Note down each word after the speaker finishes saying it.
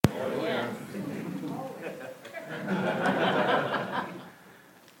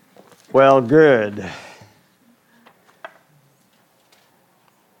Well, good.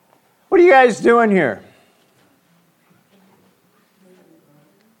 What are you guys doing here?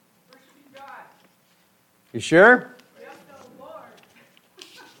 You sure?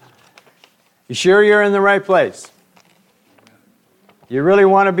 You sure you're in the right place? You really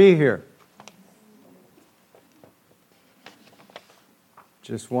want to be here?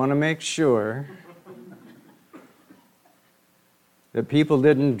 Just want to make sure that people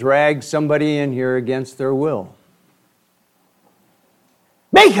didn't drag somebody in here against their will.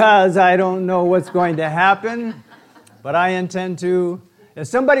 Because I don't know what's going to happen, but I intend to. If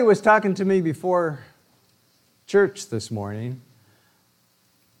somebody was talking to me before church this morning,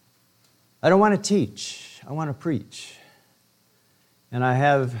 I don't want to teach, I want to preach. And I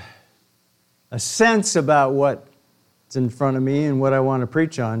have a sense about what's in front of me and what I want to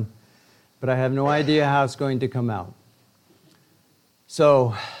preach on, but I have no idea how it's going to come out.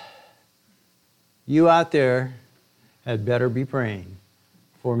 So, you out there had better be praying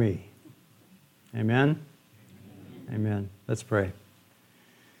for me. Amen? Amen. Let's pray.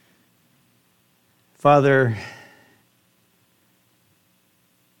 Father,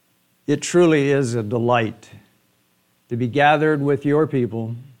 it truly is a delight to be gathered with your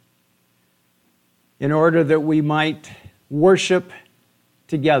people in order that we might worship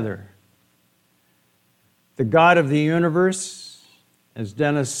together the God of the universe, as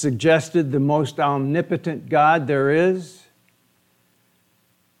Dennis suggested, the most omnipotent God there is.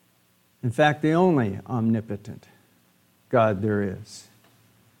 In fact, the only omnipotent God there is.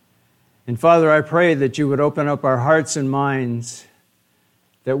 And Father, I pray that you would open up our hearts and minds,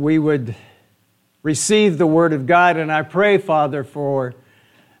 that we would receive the Word of God. And I pray, Father, for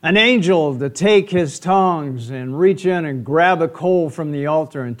an angel to take his tongs and reach in and grab a coal from the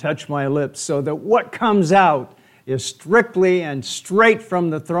altar and touch my lips, so that what comes out is strictly and straight from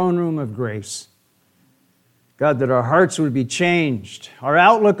the throne room of grace. God, that our hearts would be changed, our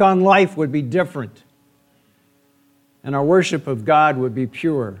outlook on life would be different, and our worship of God would be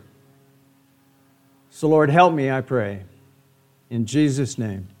pure. So Lord, help me, I pray. In Jesus'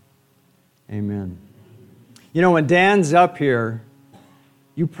 name, amen. You know, when Dan's up here,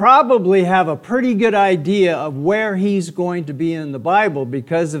 you probably have a pretty good idea of where he's going to be in the Bible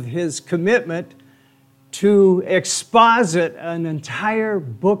because of his commitment to exposit an entire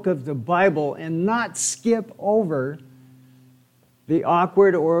book of the Bible and not skip over the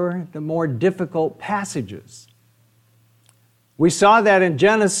awkward or the more difficult passages. We saw that in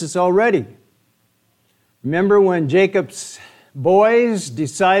Genesis already. Remember when Jacob's boys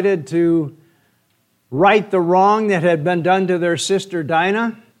decided to right the wrong that had been done to their sister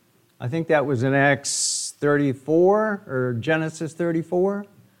Dinah? I think that was in Acts 34 or Genesis 34.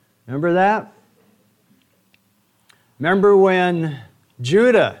 Remember that? Remember when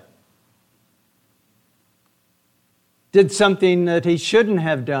Judah did something that he shouldn't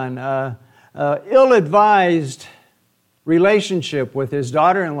have done, ill-advised relationship with his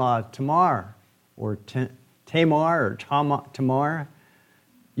daughter-in-law Tamar, or Tamar, or Tamar.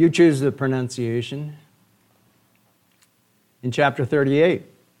 You choose the pronunciation. In chapter 38.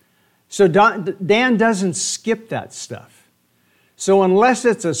 So Dan doesn't skip that stuff. So unless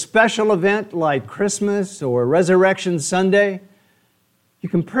it's a special event like Christmas or Resurrection Sunday, you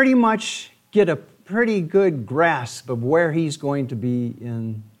can pretty much get a pretty good grasp of where he's going to be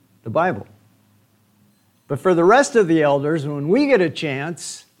in the Bible. But for the rest of the elders, when we get a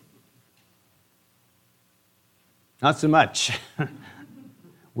chance, not so much.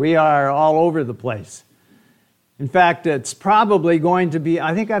 We are all over the place. In fact, it's probably going to be,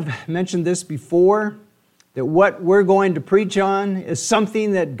 I think I've mentioned this before, that what we're going to preach on is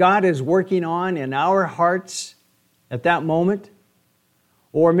something that God is working on in our hearts at that moment.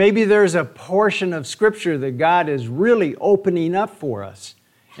 Or maybe there's a portion of Scripture that God is really opening up for us,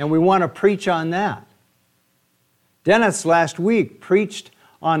 and we want to preach on that. Dennis last week preached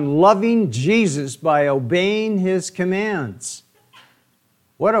on loving Jesus by obeying His commands.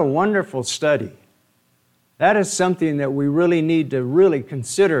 What a wonderful study. That is something that we really need to really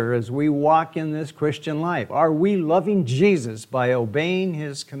consider as we walk in this Christian life. Are we loving Jesus by obeying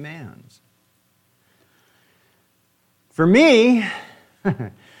His commands? For me,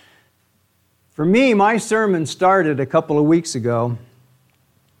 my sermon started a couple of weeks ago.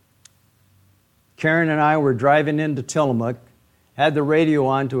 Karen and I were driving into Tillamook, had the radio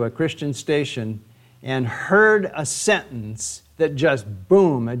on to a Christian station, and heard a sentence that just,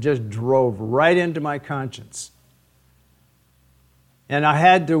 boom, it just drove right into my conscience. And I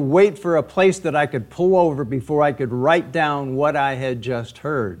had to wait for a place that I could pull over before I could write down what I had just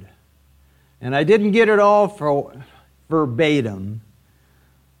heard. And I didn't get it all verbatim,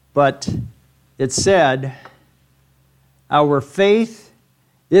 But it said, our faith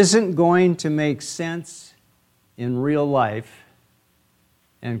isn't going to make sense in real life,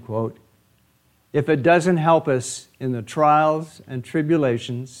 end quote, if it doesn't help us in the trials and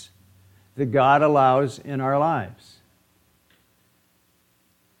tribulations that God allows in our lives.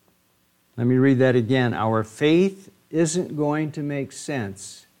 Let me read that again. Our faith isn't going to make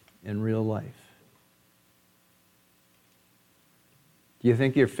sense in real life. Do you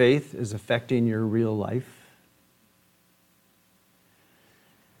think your faith is affecting your real life?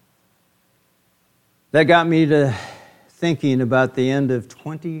 That got me to thinking about the end of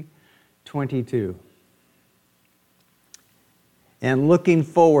 2022 and looking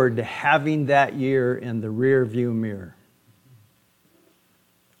forward to having that year in the rear view mirror.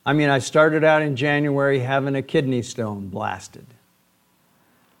 I mean, I started out in January having a kidney stone blasted.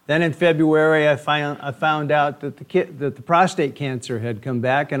 Then in February, I found out that the prostate cancer had come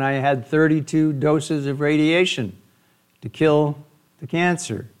back, and I had 32 doses of radiation to kill the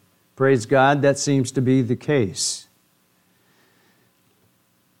cancer. Praise God, that seems to be the case.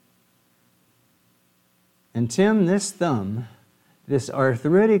 And Tim, this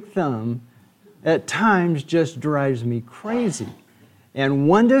arthritic thumb, at times just drives me crazy. And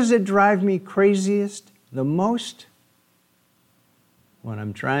when does it drive me craziest the most? When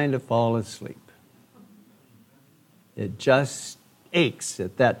I'm trying to fall asleep. It just aches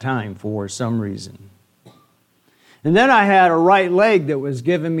at that time for some reason. And then I had a right leg that was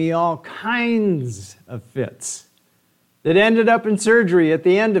giving me all kinds of fits that ended up in surgery at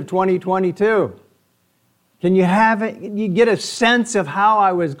the end of 2022. Can you have it? You get a sense of how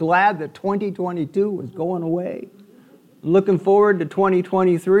I was glad that 2022 was going away? Looking forward to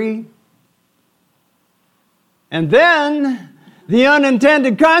 2023. And then the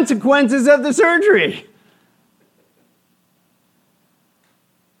unintended consequences of the surgery.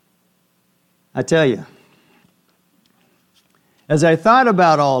 I tell you, as I thought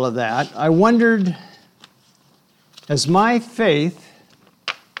about all of that, I wondered, has my faith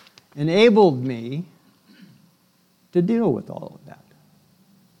enabled me to deal with all of that?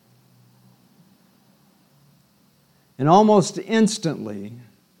 And almost instantly,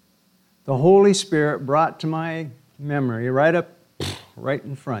 the Holy Spirit brought to my memory, right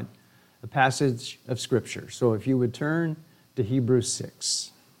in front, a passage of Scripture. So if you would turn to Hebrews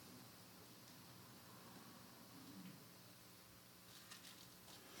 6.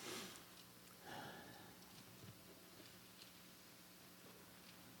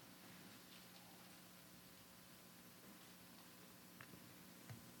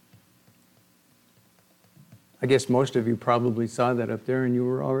 I guess most of you probably saw that up there and you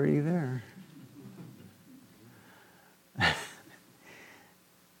were already there.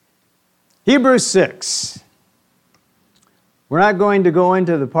 Hebrews 6. We're not going to go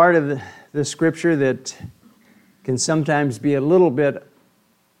into the part of the Scripture that can sometimes be a little bit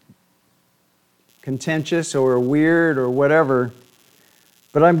contentious or weird or whatever,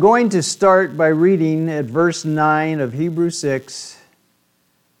 but I'm going to start by reading at verse 9 of Hebrews 6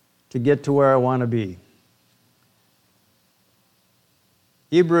 to get to where I want to be.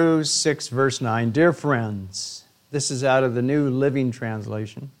 Hebrews 6, verse 9. Dear friends, this is out of the New Living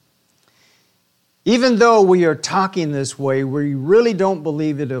Translation. Even though we are talking this way, we really don't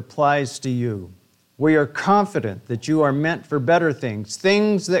believe it applies to you. We are confident that you are meant for better things,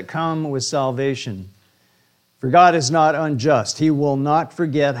 things that come with salvation. For God is not unjust. He will not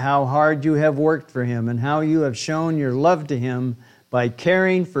forget how hard you have worked for Him and how you have shown your love to Him by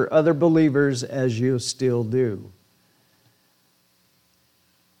caring for other believers as you still do.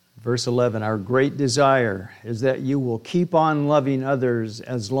 Verse 11, our great desire is that you will keep on loving others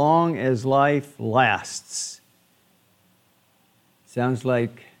as long as life lasts. Sounds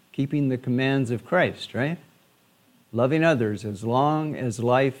like keeping the commands of Christ, right? Loving others as long as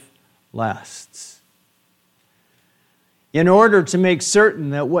life lasts. In order to make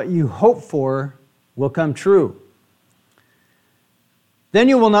certain that what you hope for will come true. Then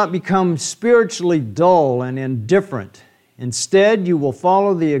you will not become spiritually dull and indifferent. Instead, you will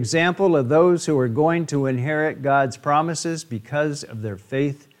follow the example of those who are going to inherit God's promises because of their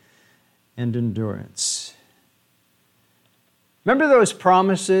faith and endurance. Remember those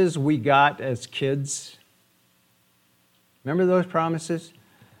promises we got as kids? Remember those promises?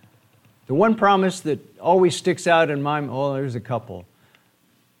 The one promise that always sticks out in my mind, there's a couple.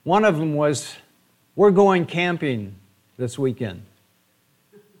 One of them was, we're going camping this weekend.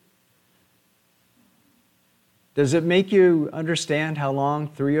 Does it make you understand how long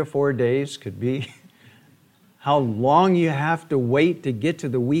 3 or 4 days could be? How long you have to wait to get to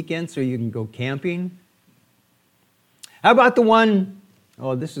the weekend so you can go camping? How about the one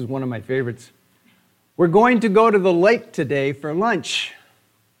Oh, this is one of my favorites. We're going to go to the lake today for lunch.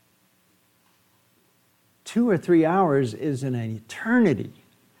 2 or 3 hours is an eternity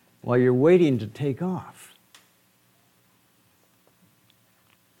while you're waiting to take off.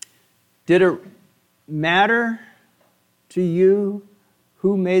 Did it matter to you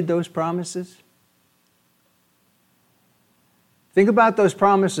who made those promises? Think about those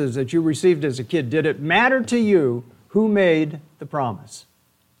promises that you received as a kid. Did it matter to you who made the promise?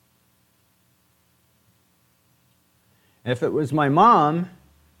 If it was my mom,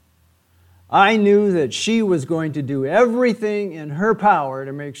 I knew that she was going to do everything in her power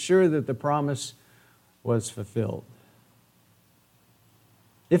to make sure that the promise was fulfilled.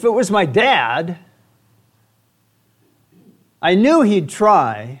 If it was my dad, I knew he'd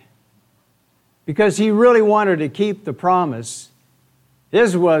try because he really wanted to keep the promise.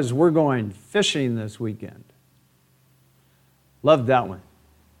 His was, we're going fishing this weekend. Loved that one.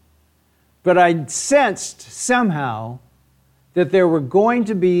 But I sensed somehow that there were going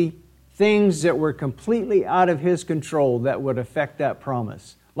to be things that were completely out of his control that would affect that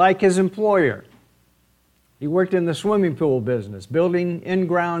promise. Like his employer. He worked in the swimming pool business, building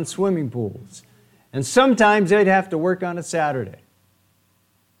in-ground swimming pools. And sometimes they'd have to work on a Saturday.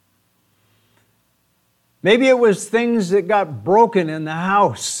 Maybe it was things that got broken in the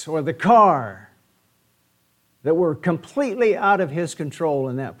house or the car that were completely out of his control,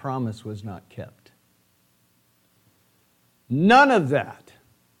 and that promise was not kept. None of that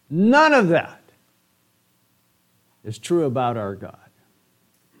is true about our God.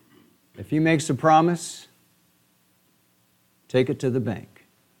 If He makes a promise, take it to the bank.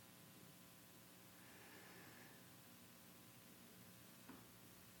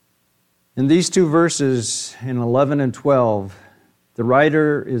 In these two verses, in 11 and 12, the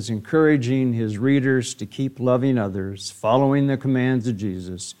writer is encouraging his readers to keep loving others, following the commands of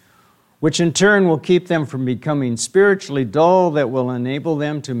Jesus, which in turn will keep them from becoming spiritually dull, that will enable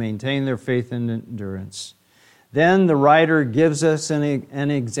them to maintain their faith and endurance. Then the writer gives us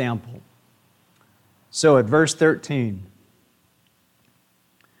an example. So at verse 13,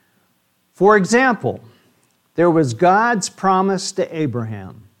 for example, there was God's promise to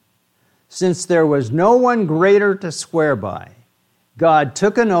Abraham. Since there was no one greater to swear by, God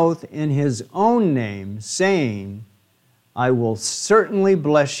took an oath in His own name, saying, I will certainly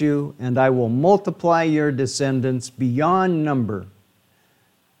bless you, and I will multiply your descendants beyond number.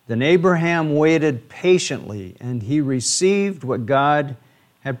 Then Abraham waited patiently, and he received what God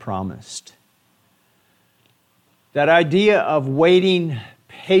had promised. That idea of waiting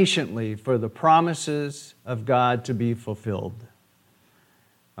patiently for the promises of God to be fulfilled.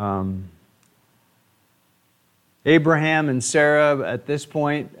 Abraham and Sarah, at this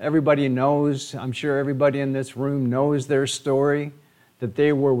point, everybody knows, I'm sure everybody in this room knows their story, that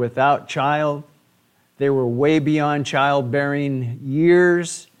they were without child. They were way beyond childbearing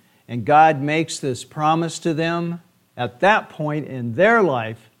years, and God makes this promise to them at that point in their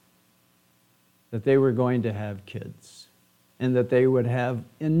life that they were going to have kids, and that they would have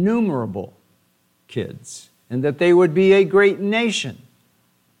innumerable kids, and that they would be a great nation.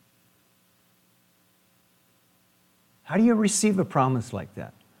 How do you receive a promise like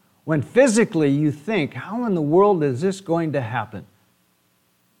that? When physically you think, how in the world is this going to happen?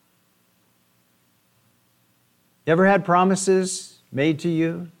 You ever had promises made to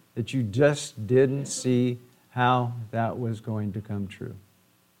you that you just didn't see how that was going to come true?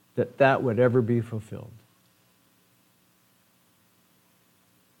 That would ever be fulfilled?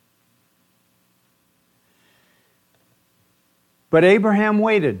 But Abraham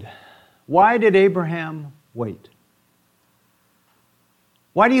waited. Why did Abraham wait?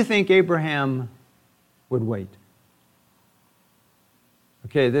 Why do you think Abraham would wait?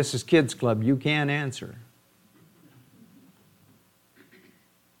 Okay, this is Kids Club. You can't answer.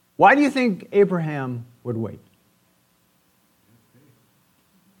 Why do you think Abraham would wait?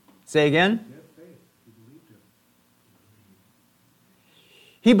 Say again?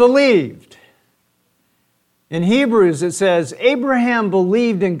 He believed. In Hebrews it says, Abraham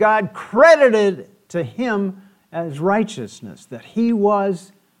believed and God credited to him as righteousness, that he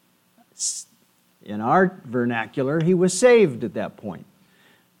was, in our vernacular, he was saved at that point.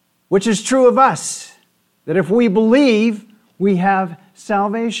 Which is true of us, that if we believe, we have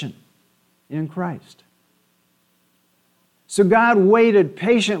salvation in Christ. So God waited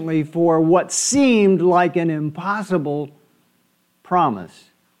patiently for what seemed like an impossible promise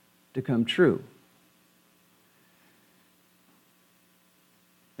to come true.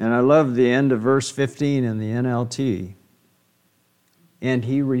 And I love the end of verse 15 in the NLT. And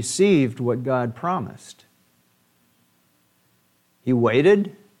he received what God promised. He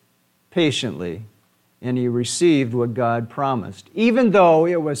waited patiently, and he received what God promised, even though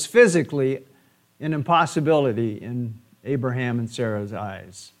it was physically an impossibility in Abraham and Sarah's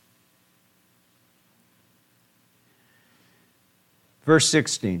eyes. Verse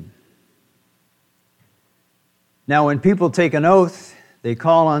 16. Now, when people take an oath, they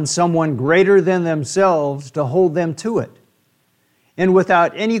call on someone greater than themselves to hold them to it. And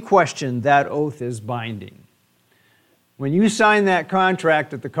without any question, that oath is binding. When you sign that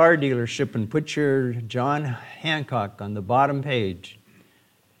contract at the car dealership and put your John Hancock on the bottom page,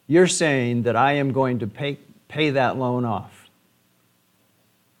 you're saying that I am going to pay that loan off.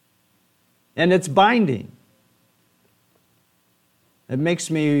 And it's binding. It makes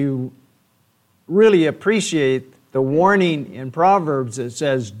me really appreciate the warning in Proverbs that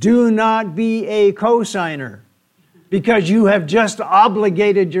says, do not be a co-signer, because you have just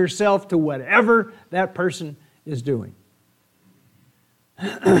obligated yourself to whatever that person is doing.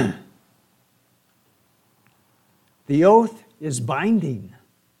 The oath is binding.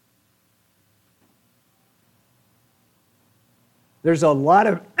 There's a lot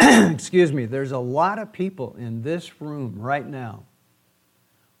of, there's a lot of people in this room right now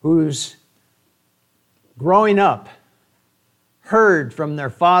who's growing up heard from their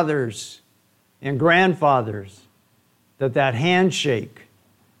fathers and grandfathers that handshake,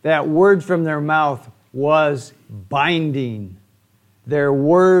 that word from their mouth was binding. Their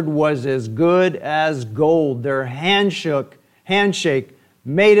word was as good as gold. Their handshake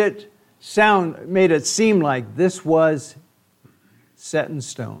made it seem like this was set in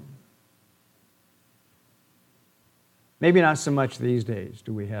stone. Maybe not so much these days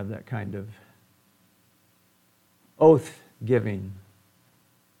do we have that kind of oath giving.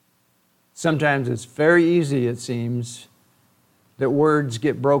 Sometimes it's very easy, it seems, that words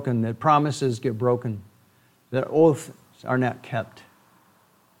get broken, that promises get broken, that oaths are not kept.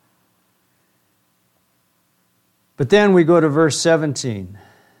 But then we go to verse 17.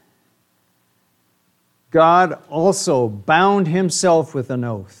 God also bound himself with an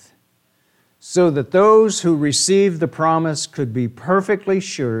oath, so that those who received the promise could be perfectly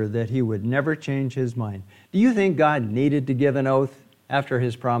sure that he would never change his mind. Do you think God needed to give an oath after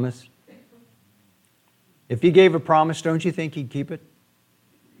his promise? If he gave a promise, don't you think he'd keep it?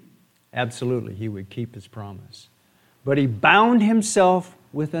 Absolutely, he would keep his promise. But he bound himself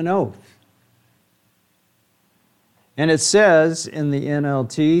with an oath. And it says in the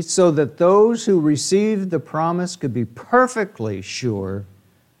NLT, so that those who received the promise could be perfectly sure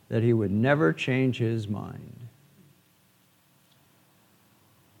that he would never change his mind.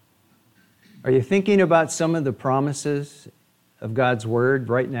 Are you thinking about some of the promises of God's Word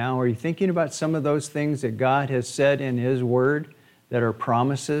right now? Are you thinking about some of those things that God has said in His Word that are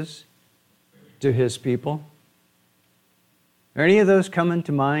promises to His people? Are any of those coming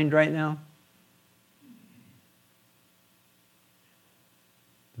to mind right now?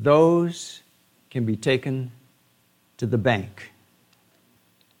 Those can be taken to the bank.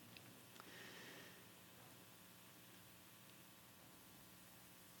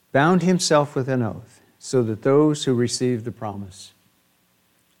 Bound himself with an oath, so that those who receive the promise.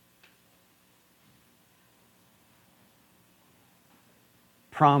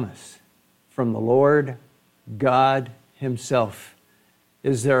 Promise from the Lord God Himself.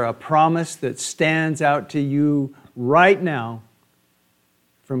 Is there a promise that stands out to you right now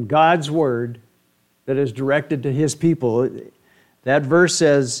from God's Word that is directed to His people? That verse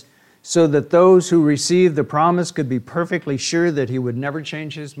says, so that those who receive the promise could be perfectly sure that He would never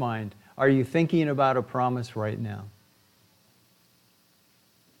change His mind. Are you thinking about a promise right now?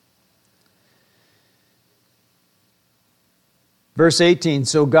 Verse 18,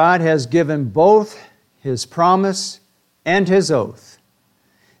 so God has given both His promise and His oath.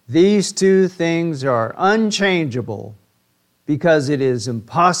 These two things are unchangeable because it is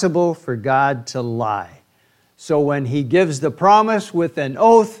impossible for God to lie. So when He gives the promise with an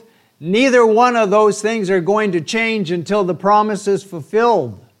oath, neither one of those things are going to change until the promise is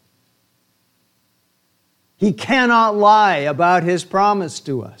fulfilled. He cannot lie about His promise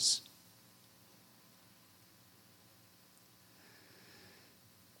to us.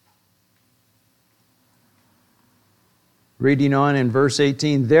 Reading on in verse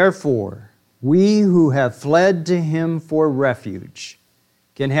 18, therefore, we who have fled to Him for refuge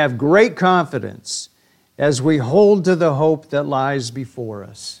can have great confidence as we hold to the hope that lies before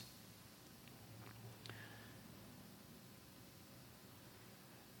us.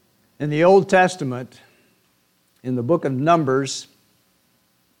 In the Old Testament, in the book of Numbers,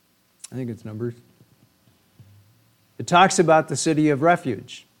 I think it's Numbers, it talks about the city of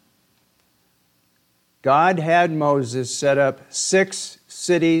refuge. God had Moses set up 6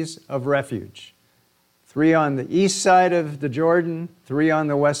 cities of refuge. 3 on the east side of the Jordan, 3 on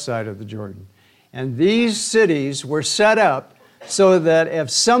the west side of the Jordan. And these cities were set up so that if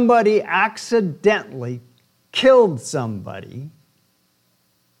somebody accidentally killed somebody,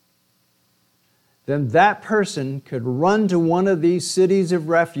 then that person could run to one of these cities of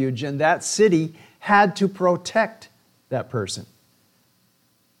refuge, and that city had to protect that person.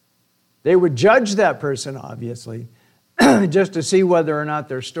 They would judge that person, obviously, just to see whether or not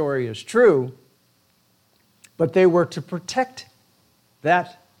their story is true, but they were to protect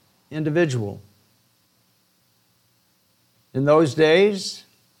that individual. In those days,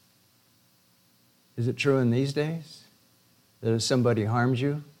 is it true in these days that if somebody harms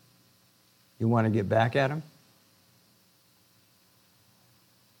you, you want to get back at them?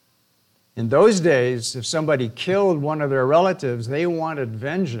 In those days, if somebody killed one of their relatives, they wanted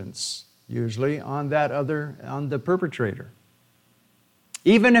vengeance, usually, on the perpetrator,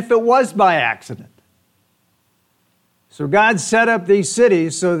 even if it was by accident. So God set up these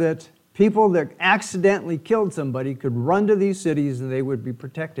cities so that people that accidentally killed somebody could run to these cities and they would be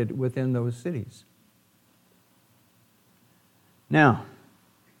protected within those cities. Now,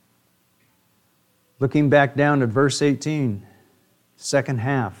 looking back down at verse 18, second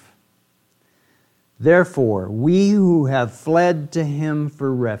half. Therefore, we who have fled to him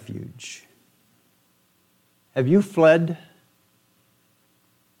for refuge. Have you fled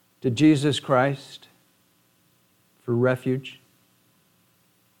to Jesus Christ for refuge?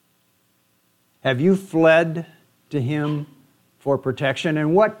 Have you fled to him for protection?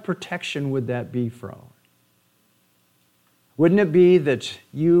 And what protection would that be from? Wouldn't it be that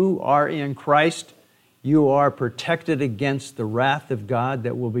you are in Christ, you are protected against the wrath of God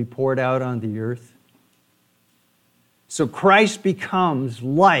that will be poured out on the earth? So Christ becomes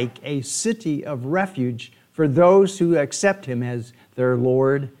like a city of refuge for those who accept him as their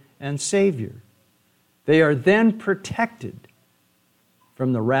Lord and Savior. They are then protected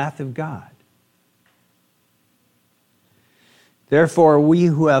from the wrath of God. Therefore, we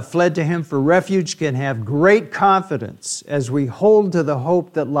who have fled to him for refuge can have great confidence as we hold to the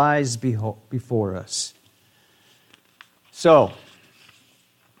hope that lies before us. So,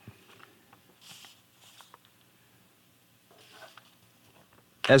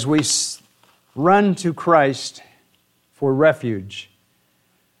 as we run to Christ for refuge,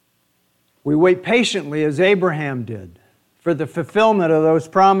 we wait patiently as Abraham did for the fulfillment of those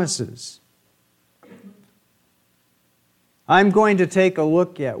promises. I'm going to take a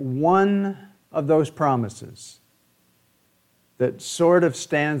look at one of those promises that sort of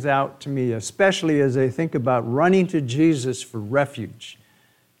stands out to me, especially as I think about running to Jesus for refuge,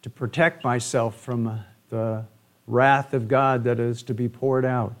 to protect myself from the wrath of God that is to be poured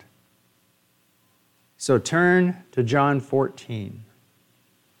out. So turn to John 14.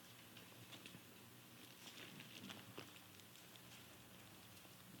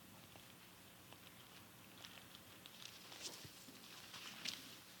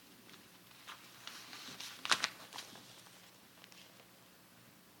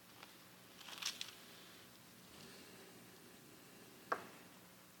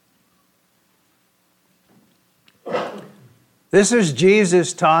 This is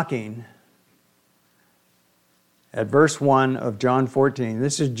Jesus talking at verse 1 of John 14.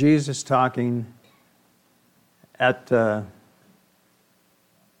 This is Jesus talking at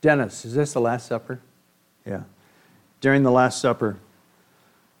Dennis. Is this the Last Supper? Yeah. During the Last Supper.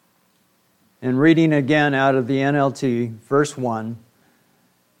 And reading again out of the NLT, verse 1.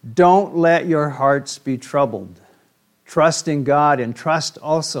 Don't let your hearts be troubled. Trust in God and trust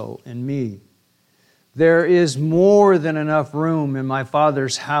also in me. There is more than enough room in my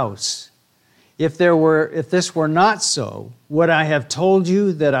Father's house. If this were not so, would I have told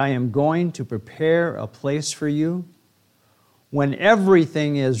you that I am going to prepare a place for you? When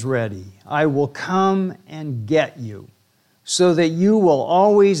everything is ready, I will come and get you, so that you will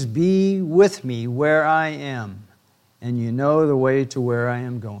always be with me where I am, and you know the way to where I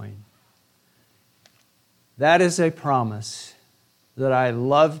am going. That is a promise that I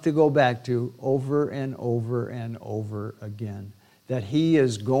love to go back to over and over and over again. That He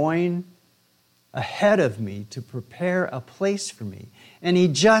is going ahead of me to prepare a place for me. And He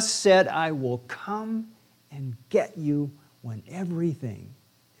just said, I will come and get you when everything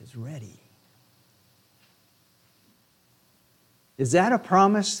is ready. Is that a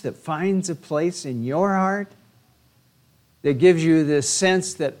promise that finds a place in your heart? That gives you this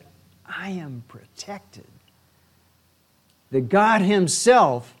sense that I am protected? That God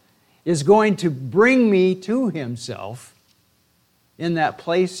Himself is going to bring me to Himself in that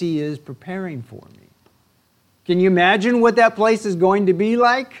place He is preparing for me. Can you imagine what that place is going to be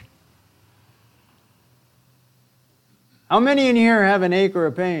like? How many in here have an ache or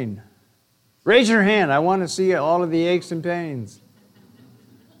a pain? Raise your hand. I want to see all of the aches and pains.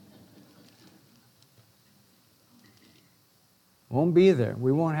 Won't be there.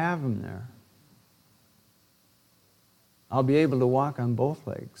 We won't have them there. I'll be able to walk on both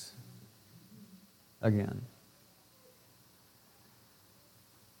legs again.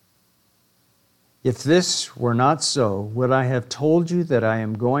 If this were not so, would I have told you that I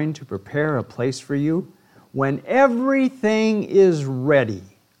am going to prepare a place for you? When everything is ready,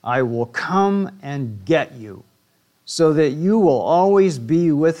 I will come and get you, so that you will always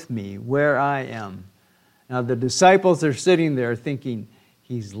be with me where I am. Now the disciples are sitting there thinking,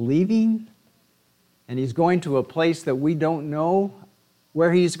 he's leaving? And he's going to a place that we don't know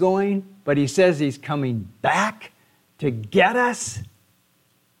where he's going, but he says he's coming back to get us.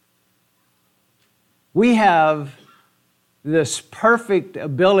 We have this perfect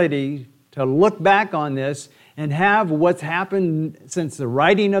ability to look back on this and have what's happened since the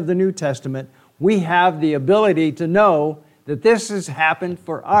writing of the New Testament. We have the ability to know that this has happened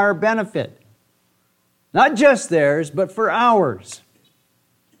for our benefit. Not just theirs, but for ours.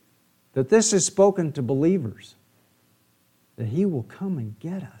 That this is spoken to believers. That he will come and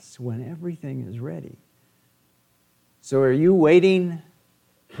get us when everything is ready. So are you waiting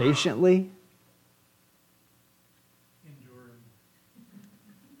patiently?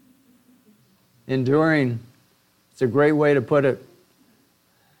 Enduring. It's a great way to put it.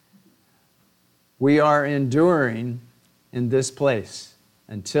 We are enduring in this place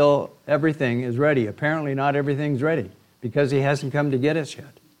until everything is ready. Apparently not everything's ready because he hasn't come to get us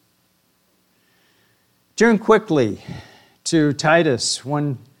yet. Turn quickly to Titus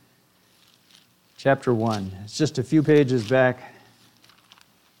 1, chapter 1. It's just a few pages back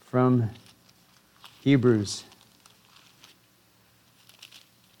from Hebrews.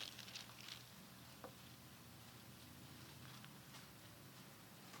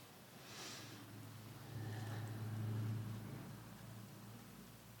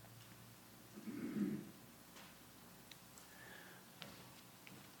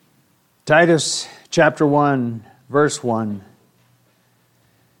 Titus chapter 1, verse 1.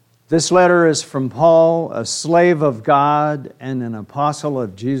 This letter is from Paul, a slave of God and an apostle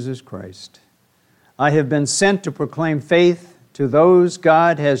of Jesus Christ. I have been sent to proclaim faith to those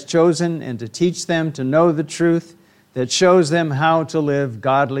God has chosen and to teach them to know the truth that shows them how to live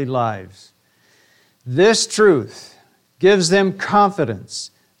godly lives. This truth gives them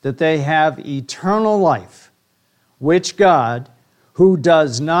confidence that they have eternal life, which God, who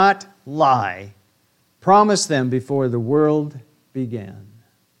does not lie, promised them before the world began.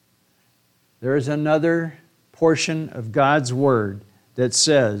 There is another portion of God's Word that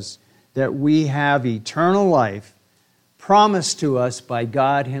says that we have eternal life promised to us by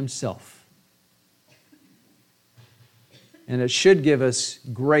God Himself. And it should give us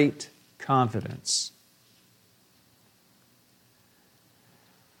great confidence.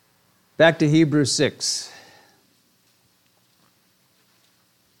 Back to Hebrews 6.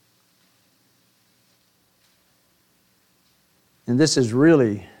 And this is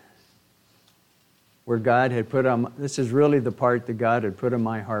really where God had put on, this is really the part that God had put in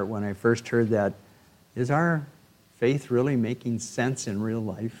my heart when I first heard that. Is our faith really making sense in real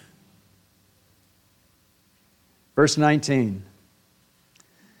life? Verse 19.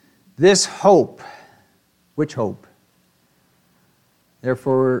 This hope, which hope?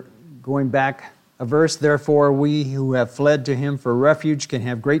 Therefore, going back a verse, therefore we who have fled to Him for refuge can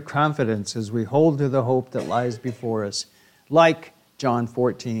have great confidence as we hold to the hope that lies before us. Like John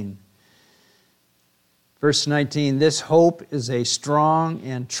 14. Verse 19, this hope is a strong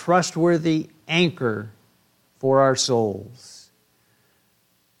and trustworthy anchor for our souls.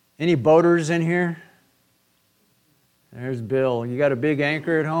 Any boaters in here? There's Bill. You got a big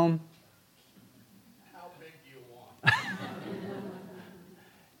anchor at home? How big do you want?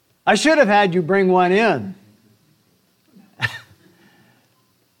 I should have had you bring one in.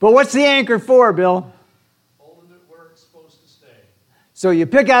 But what's the anchor for, Bill? So you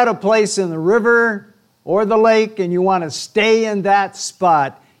pick out a place in the river or the lake and you want to stay in that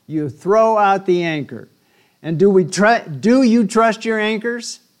spot, you throw out the anchor. And do you trust your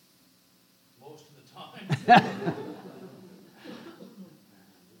anchors? Most of the time.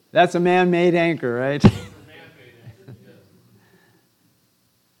 That's a man-made anchor, right? Man-made anchor, yes.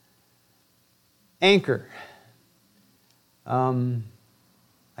 Anchor.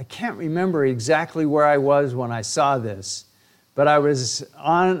 I can't remember exactly where I was when I saw this. But I was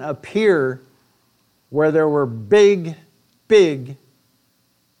on a pier where there were big, they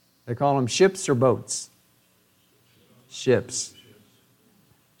call them ships or boats. Ships.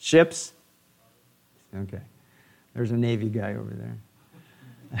 Ships? Okay. There's a Navy guy over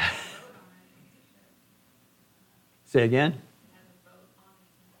there. Say again?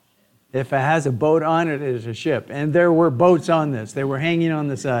 If it has a boat on it, it is a ship. And there were boats on this. They were hanging on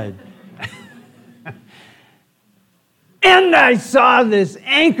the side. And I saw this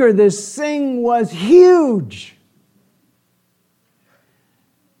anchor. This thing was huge.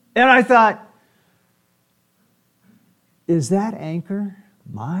 And I thought, is that anchor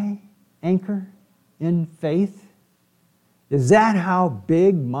my anchor in faith? Is that how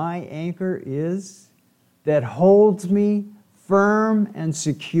big my anchor is that holds me firm and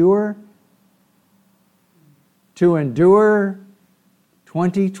secure to endure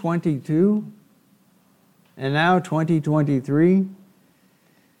 2022 and now 2023?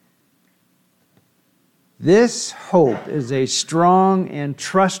 This hope is a strong and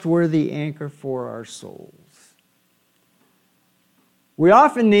trustworthy anchor for our souls. We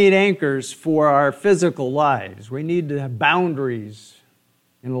often need anchors for our physical lives. We need to have boundaries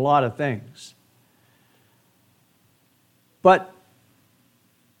in a lot of things. But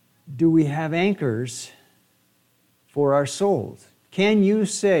do we have anchors for our souls? Can you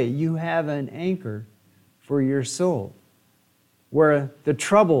say you have an anchor for your soul where the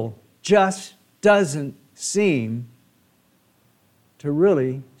trouble just doesn't seem to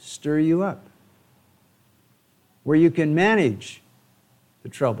really stir you up? Where you can manage the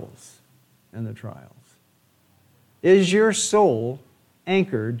troubles and the trials? Is your soul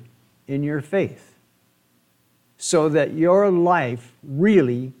anchored in your faith so that your life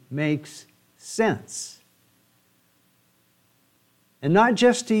really makes sense? And not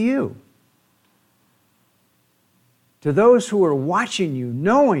just to you, to those who are watching you,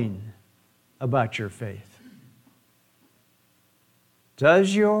 knowing about your faith.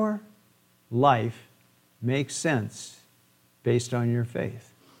 Does your life make sense based on your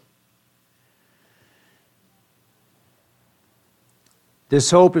faith? This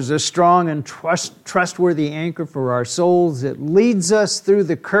hope is a strong and trustworthy anchor for our souls. It leads us through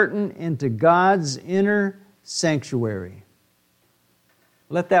the curtain into God's inner sanctuary.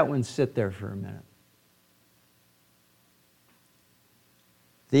 Let that one sit there for a minute.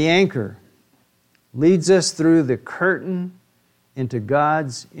 The anchor leads us through the curtain into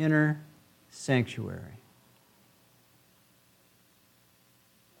God's inner sanctuary.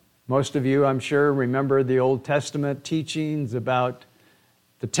 Most of you, I'm sure, remember the Old Testament teachings about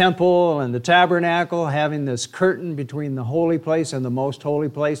the temple and the tabernacle having this curtain between the holy place and the most holy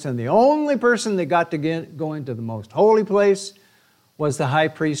place, and the only person that got to go into the most holy place was the high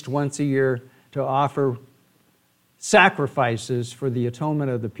priest once a year to offer sacrifices for the atonement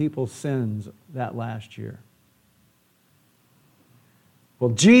of the people's sins that last year. Well,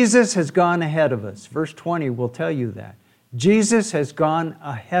 Jesus has gone ahead of us. Verse 20 will tell you that. Jesus has gone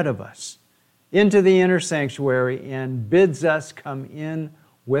ahead of us into the inner sanctuary and bids us come in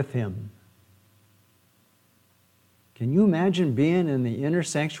with Him. Can you imagine being in the inner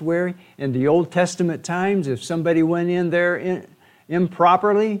sanctuary in the Old Testament times? If somebody went in there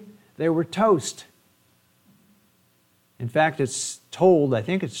improperly, they were toast. In fact, it's told, I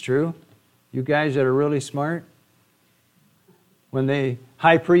think it's true, you guys that are really smart, when the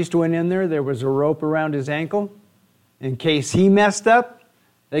high priest went in there was a rope around his ankle. In case he messed up,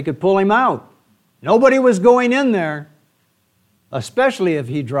 they could pull him out. Nobody was going in there, especially if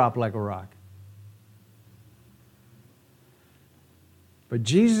he dropped like a rock. But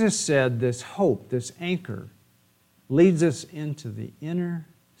Jesus said this hope, this anchor, leads us into the inner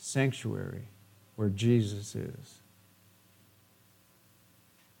sanctuary where Jesus is.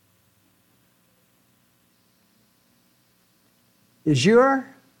 Is your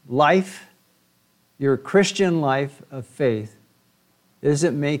life, your Christian life of faith, is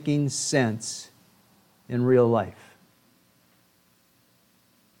it making sense in real life?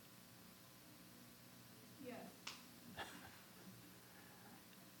 Yes.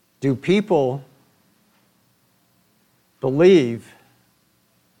 Do people believe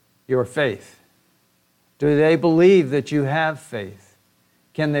your faith? Do they believe that you have faith?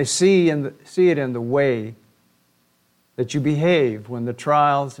 Can they see it in the way that you behave when the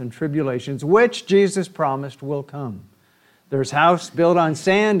trials and tribulations, which Jesus promised will come? There's house built on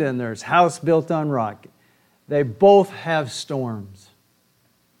sand and there's house built on rock. They both have storms.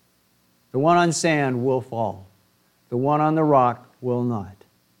 The one on sand will fall. The one on the rock will not.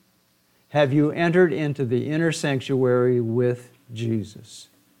 Have you entered into the inner sanctuary with Jesus?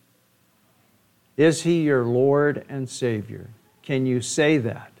 Is He your Lord and Savior? Can you say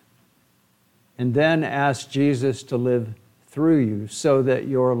that? And then ask Jesus to live through you so that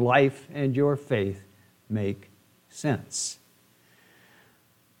your life and your faith make sense.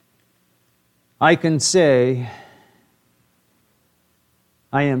 I can say,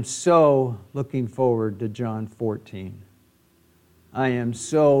 I am so looking forward to John 14. I am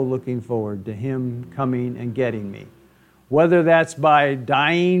so looking forward to Him coming and getting me. Whether that's by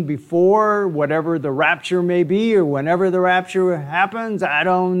dying before, whatever the rapture may be, or whenever the rapture happens, I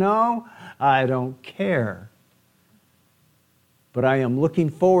don't know. I don't care. But I am looking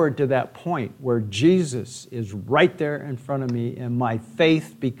forward to that point where Jesus is right there in front of me and my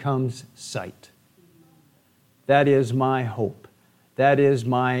faith becomes sight. That is my hope. That is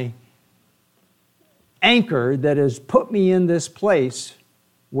my anchor that has put me in this place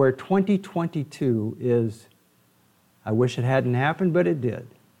where 2022 is, I wish it hadn't happened, but it did.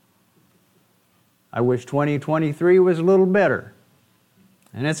 I wish 2023 was a little better,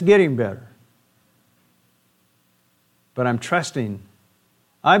 and it's getting better. But I'm trusting,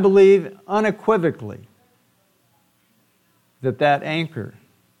 I believe unequivocally, that anchor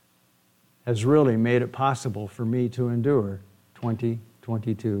has really made it possible for me to endure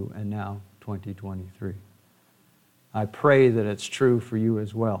 2022 and now 2023. I pray that it's true for you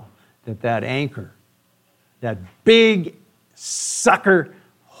as well, that anchor, that big sucker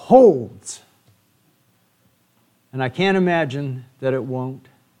holds. And I can't imagine that it won't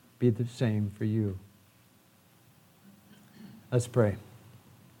be the same for you. Let's pray.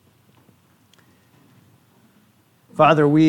 Father, we